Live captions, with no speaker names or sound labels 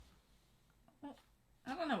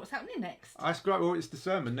happening next? That's great. Well, it's the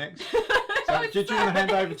sermon next. So, do you want to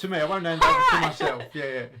hand over to me? I won't hand over to myself.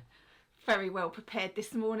 Yeah. Very well prepared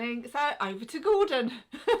this morning. So over to Gordon.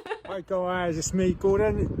 Hi guys, it's me,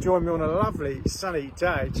 Gordon. Join me on a lovely sunny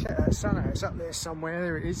day. Check that sun out, it's up there somewhere,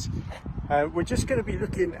 there it is. We're just going to be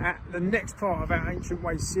looking at the next part of our Ancient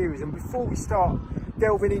Ways series, and before we start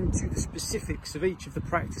delving into the specifics of each of the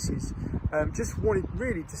practices, just wanted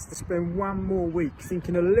really just to spend one more week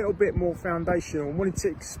thinking a little bit more foundational and wanted to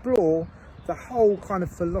explore the whole kind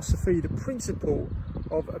of philosophy, the principle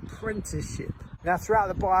of apprenticeship. Now, throughout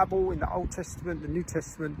the Bible, in the Old Testament, the New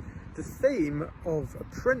Testament, the theme of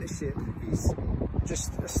apprenticeship is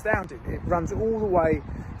just astounding. It runs all the way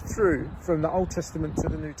through from the Old Testament to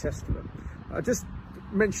the New Testament. I just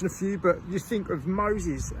mention a few, but you think of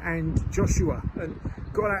Moses and Joshua, and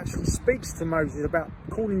God actually speaks to Moses about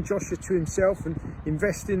calling Joshua to himself and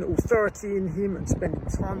investing authority in him and spending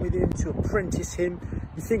time with him to apprentice him.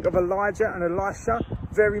 You think of Elijah and Elisha,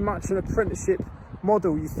 very much an apprenticeship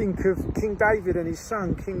model. You think of King David and his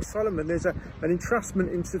son King Solomon. There's an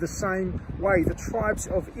entrustment into the same way. The tribes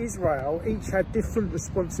of Israel each had different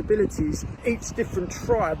responsibilities. Each different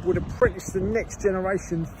tribe would apprentice the next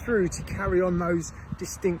generation through to carry on those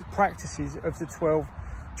distinct practices of the 12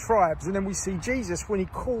 tribes. And then we see Jesus, when he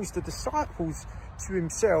calls the disciples to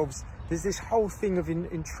himself, there's this whole thing of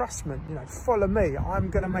entrustment. You know, follow me, I'm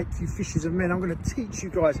going to make you fishers of men, I'm going to teach you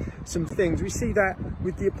guys some things. We see that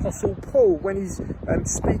with the Apostle Paul when he's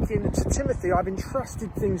speaking to Timothy. I've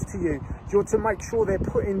entrusted things to you. You're to make sure they're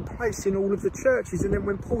put in place in all of the churches. And then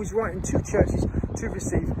when Paul's writing to churches to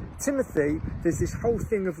receive Timothy, there's this whole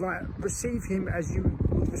thing of like, receive him as you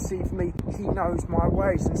would receive me, he knows my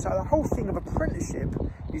ways. And so the whole thing of apprenticeship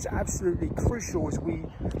is absolutely crucial as we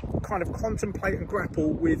kind of contemplate and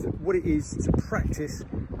grapple with what it is to practice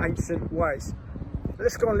ancient ways. But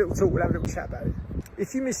let's go on a little talk, we'll have a little chat about it.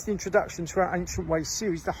 If you missed the introduction to our Ancient Ways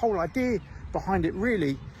series, the whole idea behind it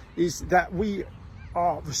really is that we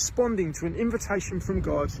are responding to an invitation from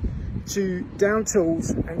God to down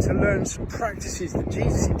tools and to learn some practices that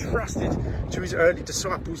Jesus entrusted to his early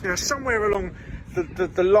disciples. Now, somewhere along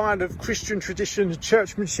the line of Christian tradition,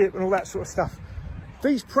 churchmanship and all that sort of stuff,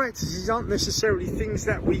 these practices aren't necessarily things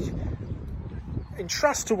that we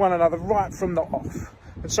entrust to one another right from the off.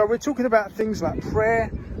 And so we're talking about things like prayer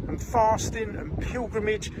and fasting and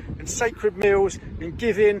pilgrimage and sacred meals and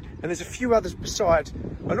giving, and there's a few others beside.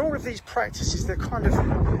 And all of these practices, they're kind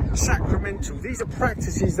of sacramental. These are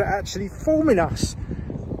practices that actually form in us,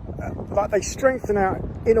 like they strengthen our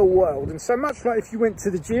inner world. And so much like if you went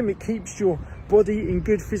to the gym, it keeps your body in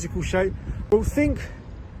good physical shape. Well, think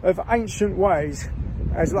of Ancient Ways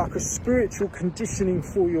as like a spiritual conditioning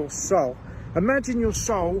for your soul. Imagine your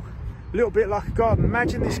soul a little bit like a garden.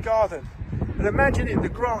 Imagine this garden, and imagine the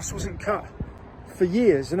grass wasn't cut for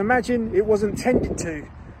years, and imagine it wasn't tended to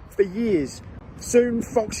for years. Soon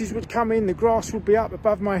foxes would come in, the grass would be up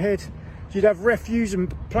above my head, you'd have refuse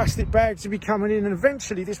and plastic bags to be coming in, and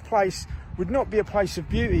eventually this place would not be a place of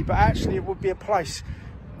beauty, but actually it would be a place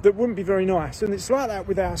that wouldn't be very nice. And it's like that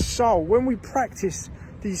with our soul. When we practice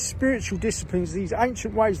these spiritual disciplines, these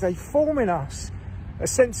ancient ways, they form in us a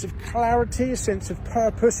sense of clarity, a sense of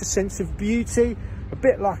purpose, a sense of beauty, a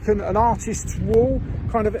bit like an artist's wall.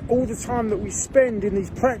 Kind of all the time that we spend in these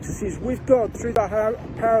practices with God through the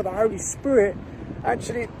power of the Holy Spirit,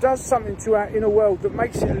 actually it does something to our inner world that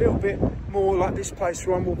makes it a little bit more like this place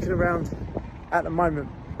where I'm walking around at the moment.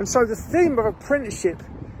 And so the theme of apprenticeship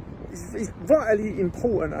is vitally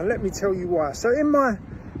important, and let me tell you why. So in my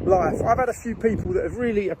life, I've had a few people that have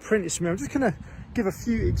really apprenticed me. I'm just going to give a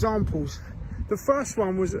few examples. The first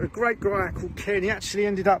one was a great guy called Ken. He actually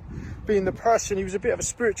ended up being the person, he was a bit of a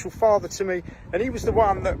spiritual father to me, and he was the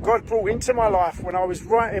one that God brought into my life when I was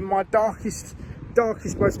right in my darkest,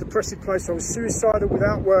 most depressive place. I was suicidal,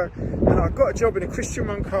 without work, and I got a job in a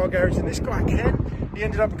Christian-run car garage, and this guy Ken, he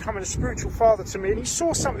ended up becoming a spiritual father to me, and he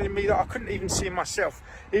saw something in me that I couldn't even see in myself.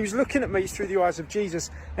 He was looking at me through the eyes of Jesus,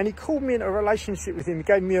 and he called me into a relationship with him. He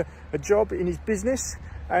gave me a job in his business,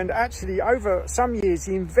 and actually over some years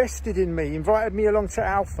he invested in me, invited me along to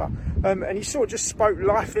Alpha, and he sort of just spoke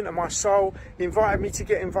life into my soul. He invited me to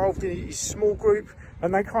get involved in his small group,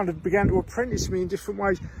 and they kind of began to apprentice me in different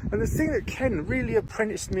ways. And the thing that Ken really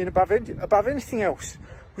apprenticed me in above anything else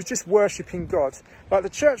was just worshipping God. Like the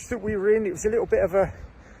church that we were in, it was a little bit of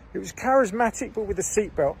it was charismatic but with a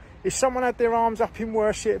seatbelt. If someone had their arms up in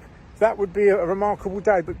worship, that would be a remarkable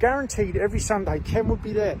day. But guaranteed every Sunday Ken would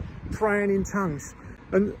be there praying in tongues.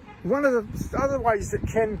 And one of the other ways that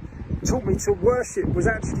Ken taught me to worship was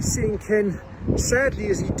actually seeing Ken, sadly,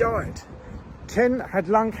 as he died, Ken had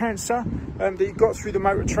lung cancer that he got through the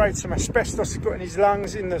motor trade. Some asbestos he got in his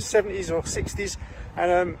lungs in the 70s or 60s,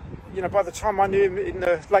 and you know, by the time I knew him in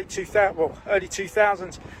the early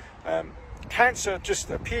 2000s, cancer just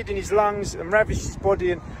appeared in his lungs and ravaged his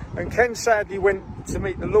body, and Ken sadly went to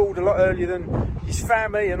meet the Lord a lot earlier than his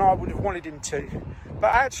family and I would have wanted him to.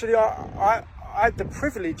 But actually I had the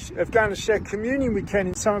privilege of going to share communion with Ken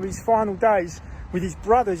in some of his final days with his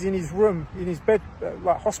brothers in his room, in his bed,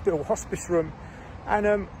 like hospice room.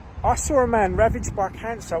 And I saw a man ravaged by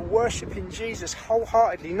cancer worshipping Jesus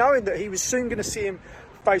wholeheartedly, knowing that he was soon going to see him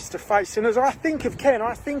face to face. And as I think of Ken,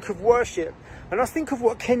 I think of worship, and I think of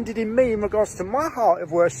what Ken did in me in regards to my heart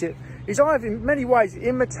of worship, is I've in many ways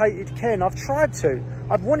imitated Ken. I've tried to.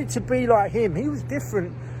 I've wanted to be like him. He was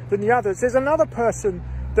different than the others. There's another person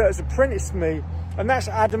that has apprenticed me, and that's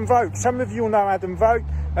Adam Vogt. Some of you will know Adam Vogt.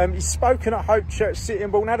 He's spoken at Hope Church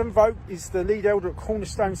Sittingbourne. Adam Vogt is the lead elder at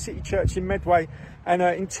Cornerstone City Church in Medway. And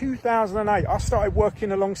in 2008, I started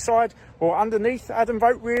working alongside or underneath Adam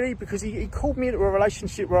Vogt, really, because he called me into a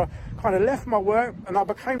relationship where I kind of left my work and I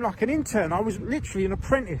became like an intern. I was literally an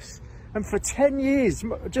apprentice. And for 10 years,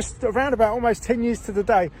 just around about almost 10 years to the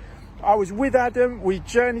day, I was with Adam. We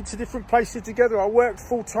journeyed to different places together. I worked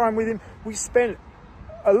full time with him. We spent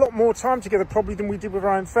a lot more time together probably than we did with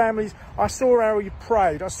our own families. I saw how he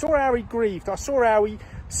prayed. I saw how he grieved. I saw how he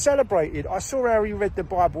celebrated. I saw how he read the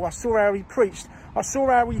Bible. I saw how he preached. I saw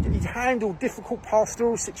how he'd handled difficult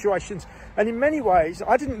pastoral situations. And in many ways,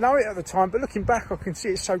 I didn't know it at the time, but looking back, I can see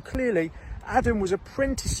it so clearly. Adam was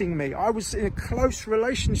apprenticing me. I was in a close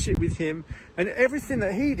relationship with him, and everything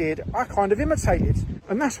that he did, I kind of imitated.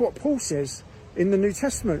 And that's what Paul says in the New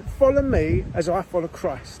Testament. Follow me as I follow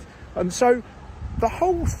Christ. And so the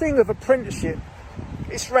whole thing of apprenticeship,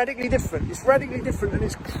 it's radically different. It's radically different, and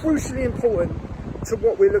it's crucially important to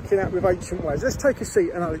what we're looking at with Ancient Ways. Let's take a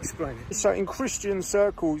seat and I'll explain it. So in Christian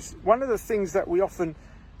circles, one of the things that we often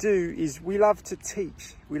do is we love to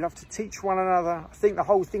teach. We love to teach one another. I think the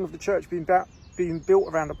whole thing of the church being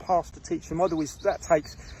built around a pastor-teacher model is that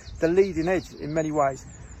takes the leading edge in many ways.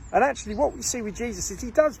 And actually what we see with Jesus is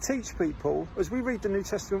he does teach people. As we read the New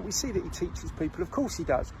Testament, we see that he teaches people. Of course he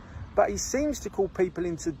does. But he seems to call people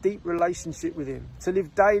into deep relationship with him, to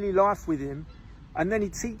live daily life with him. And then he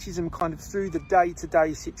teaches them kind of through the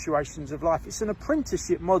day-to-day situations of life. It's an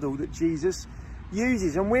apprenticeship model that Jesus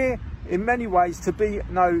uses, and we're in many ways to be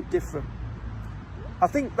no different. I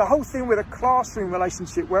think the whole thing with a classroom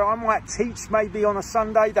relationship, where I might teach maybe on a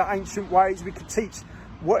Sunday the Ancient Ways, we could teach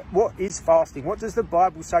what is fasting, what does the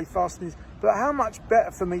Bible say fasting is, but how much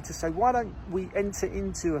better for me to say, why don't we enter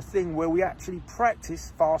into a thing where we actually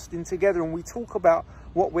practice fasting together and we talk about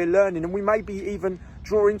what we're learning, and we maybe even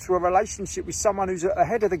draw into a relationship with someone who's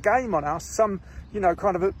ahead of the game on us, some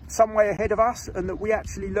way ahead of us, and that we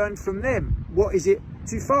actually learn from them. What is it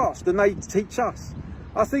to fast? And they teach us.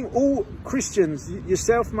 I think all Christians,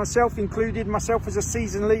 yourself, myself included, myself as a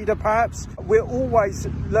seasoned leader perhaps, we're always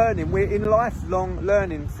learning. We're in lifelong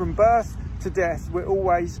learning. From birth to death, we're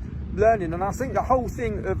always learning. And I think the whole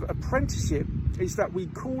thing of apprenticeship is that we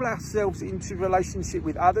call ourselves into relationship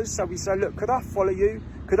with others. So we say, look, could I follow you?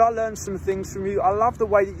 Could I learn some things from you? I love the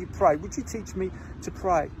way that you pray. Would you teach me to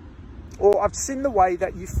pray? Or I've seen the way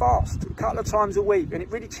that you fast a couple of times a week, and it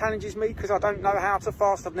really challenges me because I don't know how to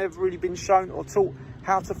fast. I've never really been shown or taught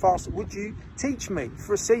how to fast. Would you teach me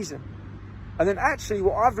for a season? And then actually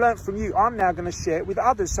what I've learned from you, I'm now going to share it with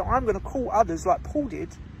others. So I'm going to call others like Paul did,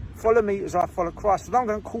 follow me as I follow Christ. And I'm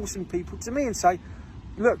going to call some people to me and say,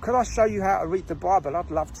 look, could I show you how to read the Bible?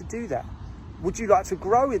 I'd love to do that. Would you like to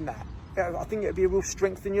grow in that? I think it'd be a real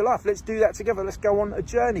strength in your life. Let's do that together. Let's go on a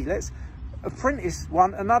journey. Let's apprentice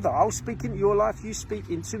one another. I'll speak into your life, you speak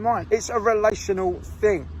into mine. It's a relational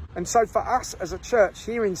thing. And so for us as a church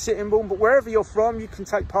here in Sittingbourne, but wherever you're from, you can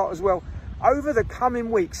take part as well. Over the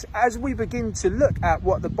coming weeks, as we begin to look at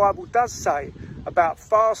what the Bible does say about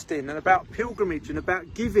fasting and about pilgrimage and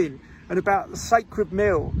about giving and about the sacred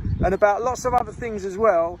meal and about lots of other things as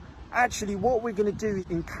well, actually what we're going to do is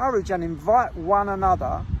encourage and invite one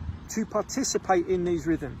another to participate in these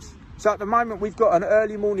rhythms. So at the moment we've got an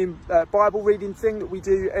early morning Bible reading thing that we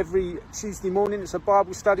do every Tuesday morning. It's a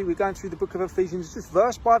Bible study. We're going through the book of Ephesians just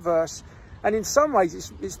verse by verse. And in some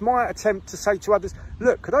ways it's my attempt to say to others,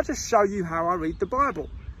 look, could I just show you how I read the Bible?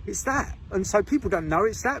 It's that. And so people don't know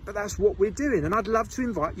it's that, but that's what we're doing. And I'd love to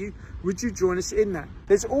invite you. Would you join us in that?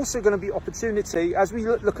 There's also going to be opportunity as we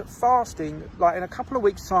look at fasting, like in a couple of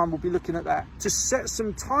weeks' time, we'll be looking at that, to set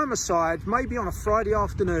some time aside, maybe on a Friday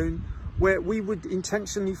afternoon, where we would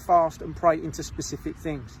intentionally fast and pray into specific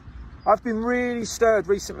things. I've been really stirred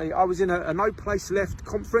recently. I was in a No Place Left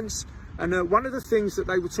conference And one of the things that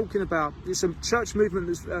they were talking about is a church movement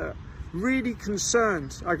that's really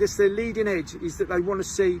concerned, I guess their leading edge is that they want to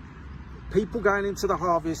see people going into the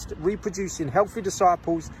harvest, reproducing healthy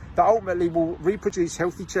disciples that ultimately will reproduce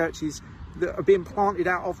healthy churches that are being planted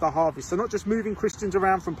out of the harvest. So not just moving Christians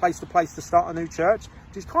around from place to place to start a new church,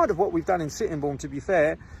 which is kind of what we've done in Sittingbourne, to be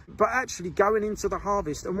fair, but actually going into the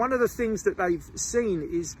harvest. And one of the things that they've seen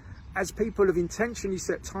is, as people have intentionally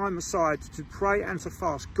set time aside to pray and to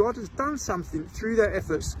fast, God has done something through their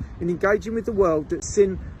efforts in engaging with the world that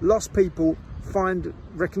sin lost people find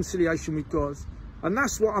reconciliation with God. And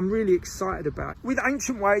that's what I'm really excited about. With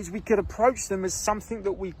Ancient Ways, we could approach them as something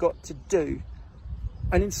that we've got to do.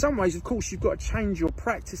 And in some ways, of course, you've got to change your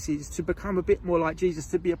practices to become a bit more like Jesus,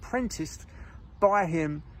 to be apprenticed by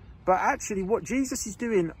him. But actually what Jesus is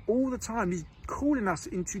doing all the time is calling us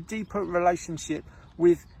into deeper relationship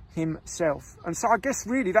with himself. And so I guess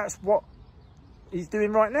really that's what he's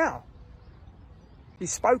doing right now.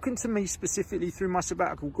 He's spoken to me specifically through my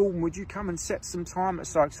sabbatical. Gordon, would you come and set some time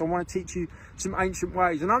aside? Because I want to teach you some ancient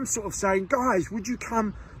ways. And I'm sort of saying, guys, would you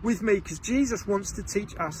come with me? Because Jesus wants to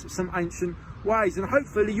teach us some ancient ways. And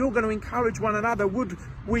hopefully you're going to encourage one another. Would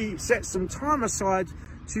we set some time aside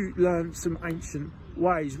to learn some ancient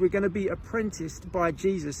ways? We're going to be apprenticed by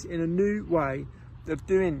Jesus in a new way of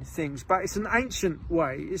doing things. But it's an ancient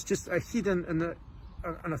way. It's just a hidden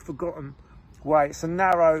and a forgotten way. It's a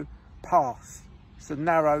narrow path. It's a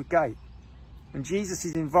narrow gate. And Jesus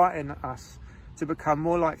is inviting us to become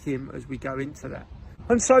more like him as we go into that.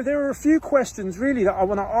 And so there are a few questions really that I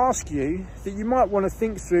want to ask you that you might want to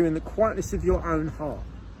think through in the quietness of your own heart.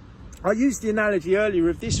 I used the analogy earlier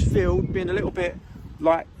of this field being a little bit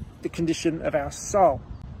like the condition of our soul.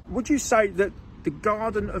 Would you say that the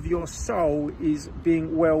garden of your soul is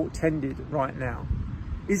being well tended right now?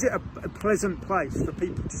 Is it a pleasant place for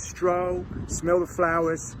people to stroll, smell the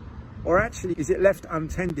flowers? Or actually, is it left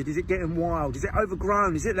untended? Is it getting wild? Is it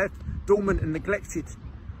overgrown? Is it left dormant and neglected?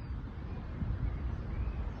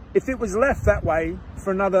 If it was left that way for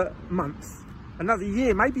another month, another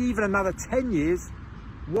year, maybe even another 10 years,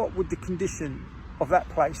 what would the condition of that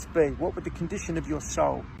place be? What would the condition of your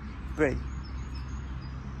soul be?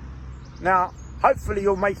 Now, hopefully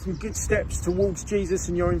you're making good steps towards Jesus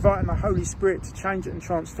and you're inviting the Holy Spirit to change it and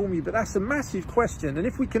transform you. But that's a massive question. And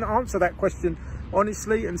if we can answer that question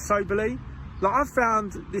honestly and soberly, like I've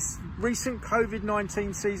found this recent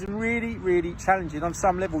COVID-19 season really, really challenging on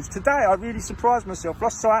some levels. Today, I really surprised myself,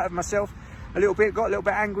 lost sight of myself a little bit, got a little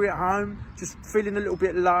bit angry at home, just feeling a little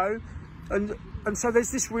bit low. And so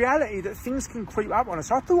there's this reality that things can creep up on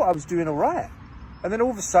us. I thought I was doing all right. And then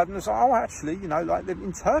all of a sudden, it's like, oh, actually, you know, like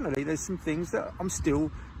internally, there's some things that I'm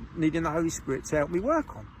still needing the Holy Spirit to help me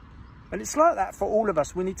work on. And it's like that for all of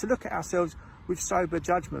us. We need to look at ourselves with sober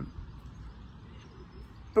judgment.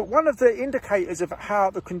 But one of the indicators of how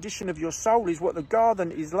the condition of your soul is, what the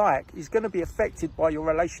garden is like, is going to be affected by your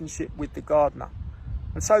relationship with the gardener.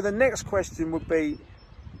 And so the next question would be,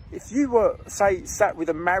 if you were, say, sat with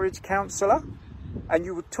a marriage counsellor and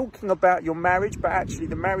you were talking about your marriage, but actually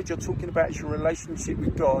the marriage you're talking about is your relationship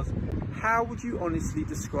with God, how would you honestly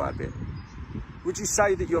describe it? Would you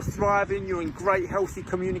say that you're thriving, you're in great healthy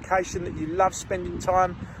communication, that you love spending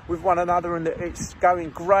time with one another and that it's going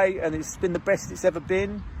great and it's been the best it's ever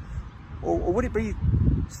been? Or would it be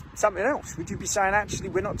something else? Would you be saying, actually,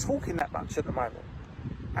 we're not talking that much at the moment?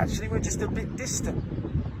 Actually, we're just a bit distant.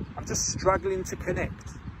 I'm just struggling to connect.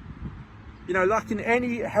 You know, like in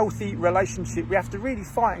any healthy relationship, we have to really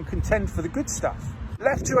fight and contend for the good stuff.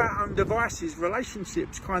 Left to our own devices,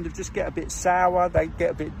 relationships kind of just get a bit sour, they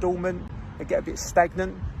get a bit dormant, they get a bit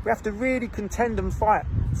stagnant. We have to really contend and fight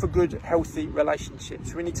for good, healthy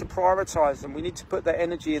relationships. We need to prioritise them. We need to put the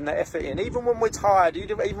energy and the effort in. Even when we're tired,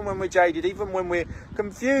 even when we're jaded, even when we're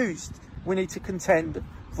confused, we need to contend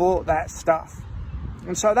for that stuff.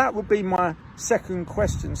 And so that would be my second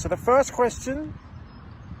question. So the first question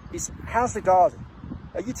is, how's the garden?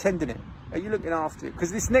 Are you tending it? Are you looking after it?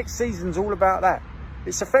 Because this next season's all about that.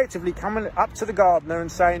 It's effectively coming up to the gardener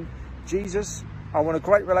and saying, Jesus, I want a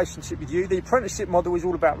great relationship with you. The apprenticeship model is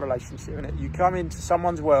all about relationship, isn't it? You come into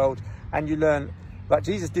someone's world and you learn, like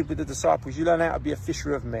Jesus did with the disciples, you learn how to be a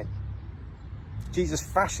fisher of men. Jesus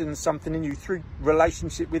fashions something in you through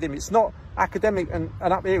relationship with him. It's not academic and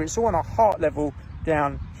up here. It's all on a heart level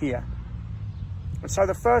down here. And so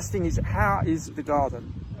the first thing is, how is the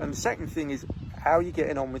garden? And the second thing is, how are you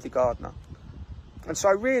getting on with the gardener? And so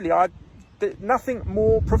really, nothing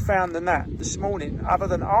more profound than that this morning, other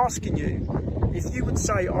than asking you, if you would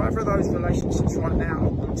say either of those relationships right now are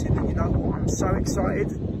wanted, and you know what, I'm so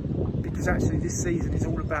excited, because actually this season is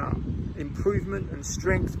all about improvement and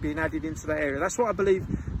strength being added into that area. That's what I believe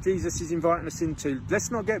Jesus is inviting us into.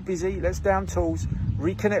 Let's not get busy, let's down tools,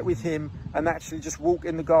 reconnect with him, and actually just walk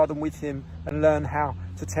in the garden with him and learn how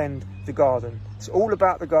to tend the garden. It's all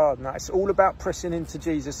about the garden. It's all about pressing into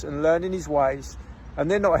Jesus and learning his ways. And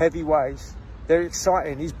they're not heavy ways, they're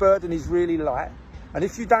exciting. His burden is really light. And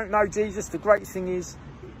if you don't know Jesus, the great thing is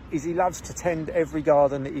he loves to tend every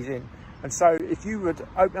garden that he's in. And so if you would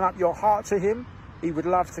open up your heart to him, he would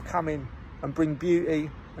love to come in and bring beauty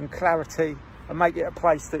and clarity and make it a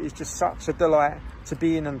place that is just such a delight to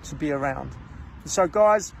be in and to be around. And so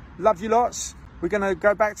guys, love you lots. We're going to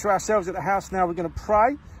go back to ourselves at the house now. We're going to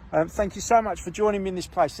pray. Thank you so much for joining me in this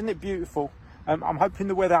place. Isn't it beautiful? I'm hoping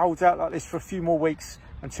the weather holds out like this for a few more weeks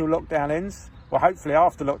until lockdown ends. Well, hopefully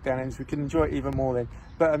after lockdown ends, we can enjoy it even more then.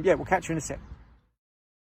 But yeah, we'll catch you in a sec.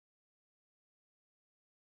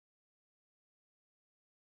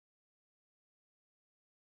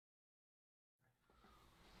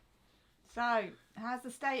 So, how's the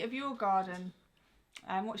state of your garden?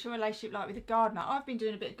 What's your relationship like with the gardener? I've been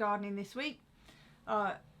doing a bit of gardening this week.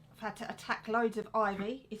 I've had to attack loads of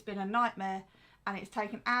ivy. It's been a nightmare and it's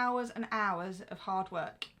taken hours and hours of hard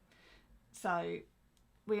work. So,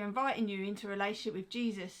 we're inviting you into a relationship with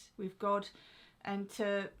Jesus, with God, and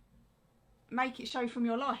to make it show from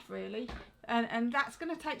your life, really. And that's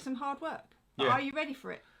going to take some hard work. But Yeah. are you ready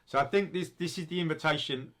for it? So I think this is the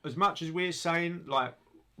invitation. As much as we're saying, like,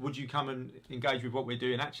 would you come and engage with what we're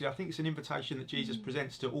doing? Actually, I think it's an invitation that Jesus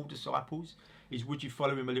presents to all disciples, is would you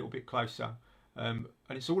follow him a little bit closer? And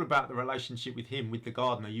it's all about the relationship with him, with the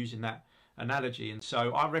gardener, using that analogy. And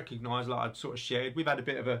so I recognise, like I've sort of shared, we've had a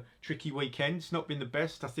bit of a tricky weekend. It's not been the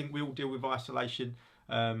best. I think we all deal with isolation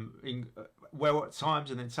well at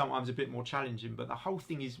times, and then sometimes a bit more challenging. But the whole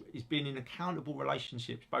thing is being in accountable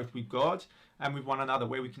relationships, both with God and with one another,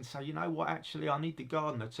 where we can say, you know what, actually I need the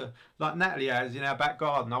gardener to, like Natalie has in our back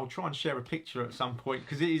garden. I'll try and share a picture at some point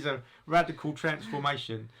because it is a radical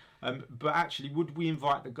transformation. But actually, would we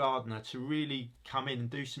invite the gardener to really come in and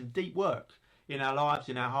do some deep work in our lives,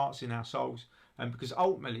 in our hearts, in our souls? Because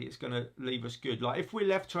ultimately it's going to leave us good. Like if we're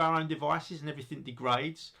left to our own devices and everything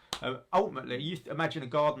degrades, ultimately you imagine a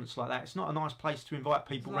garden that's like that. It's not a nice place to invite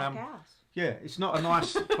people around. Yeah, it's not a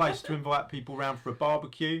nice place to invite people around for a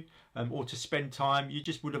barbecue or to spend time. You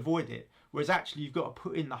just would avoid it. Whereas actually you've got to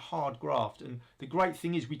put in the hard graft. And the great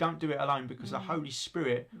thing is we don't do it alone, because the Holy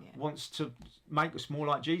Spirit wants to make us more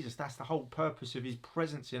like Jesus. That's the whole purpose of his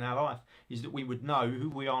presence in our life, is that we would know who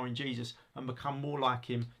we are in Jesus and become more like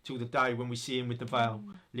him till the day when we see him with the veil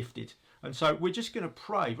lifted. And so we're just going to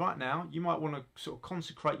pray right now. You might want to sort of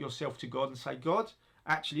consecrate yourself to God and say, God,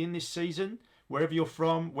 actually in this season, wherever you're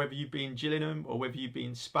from, whether you be in Gillingham or whether you be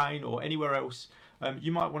in Spain or anywhere else,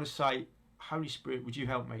 you might want to say, Holy Spirit, would you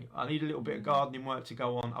help me? I need a little bit of gardening work to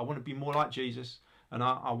go on. I want to be more like Jesus, and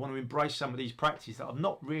I want to embrace some of these practices that I've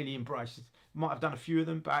not really embraced. Might have done a few of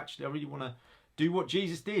them, but actually I really want to do what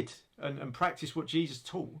Jesus did and practice what Jesus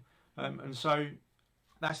taught. And so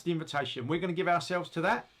that's the invitation. We're going to give ourselves to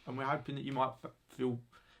that, and we're hoping that you might feel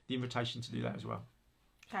the invitation to do that as well.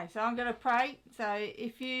 Okay, so I'm going to pray. So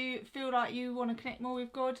if you feel like you want to connect more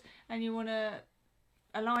with God and you want to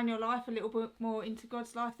align your life a little bit more into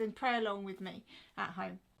God's life, then pray along with me at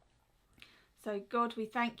home. So God, we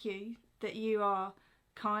thank you that you are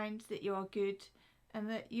kind, that you are good, and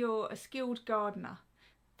that you're a skilled gardener,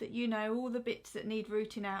 that you know all the bits that need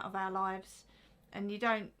rooting out of our lives, and you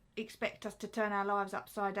don't expect us to turn our lives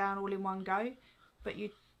upside down all in one go, but you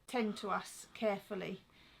tend to us carefully.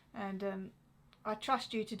 And I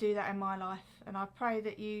trust you to do that in my life, and I pray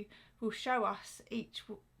that you will show us each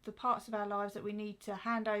the parts of our lives that we need to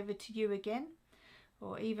hand over to you again,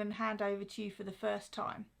 or even hand over to you for the first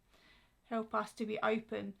time. Help us to be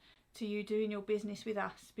open to you doing your business with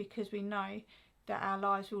us, because we know that our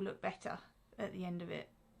lives will look better at the end of it.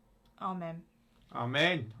 Amen.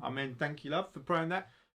 Amen. Amen. Thank you, love, for praying that.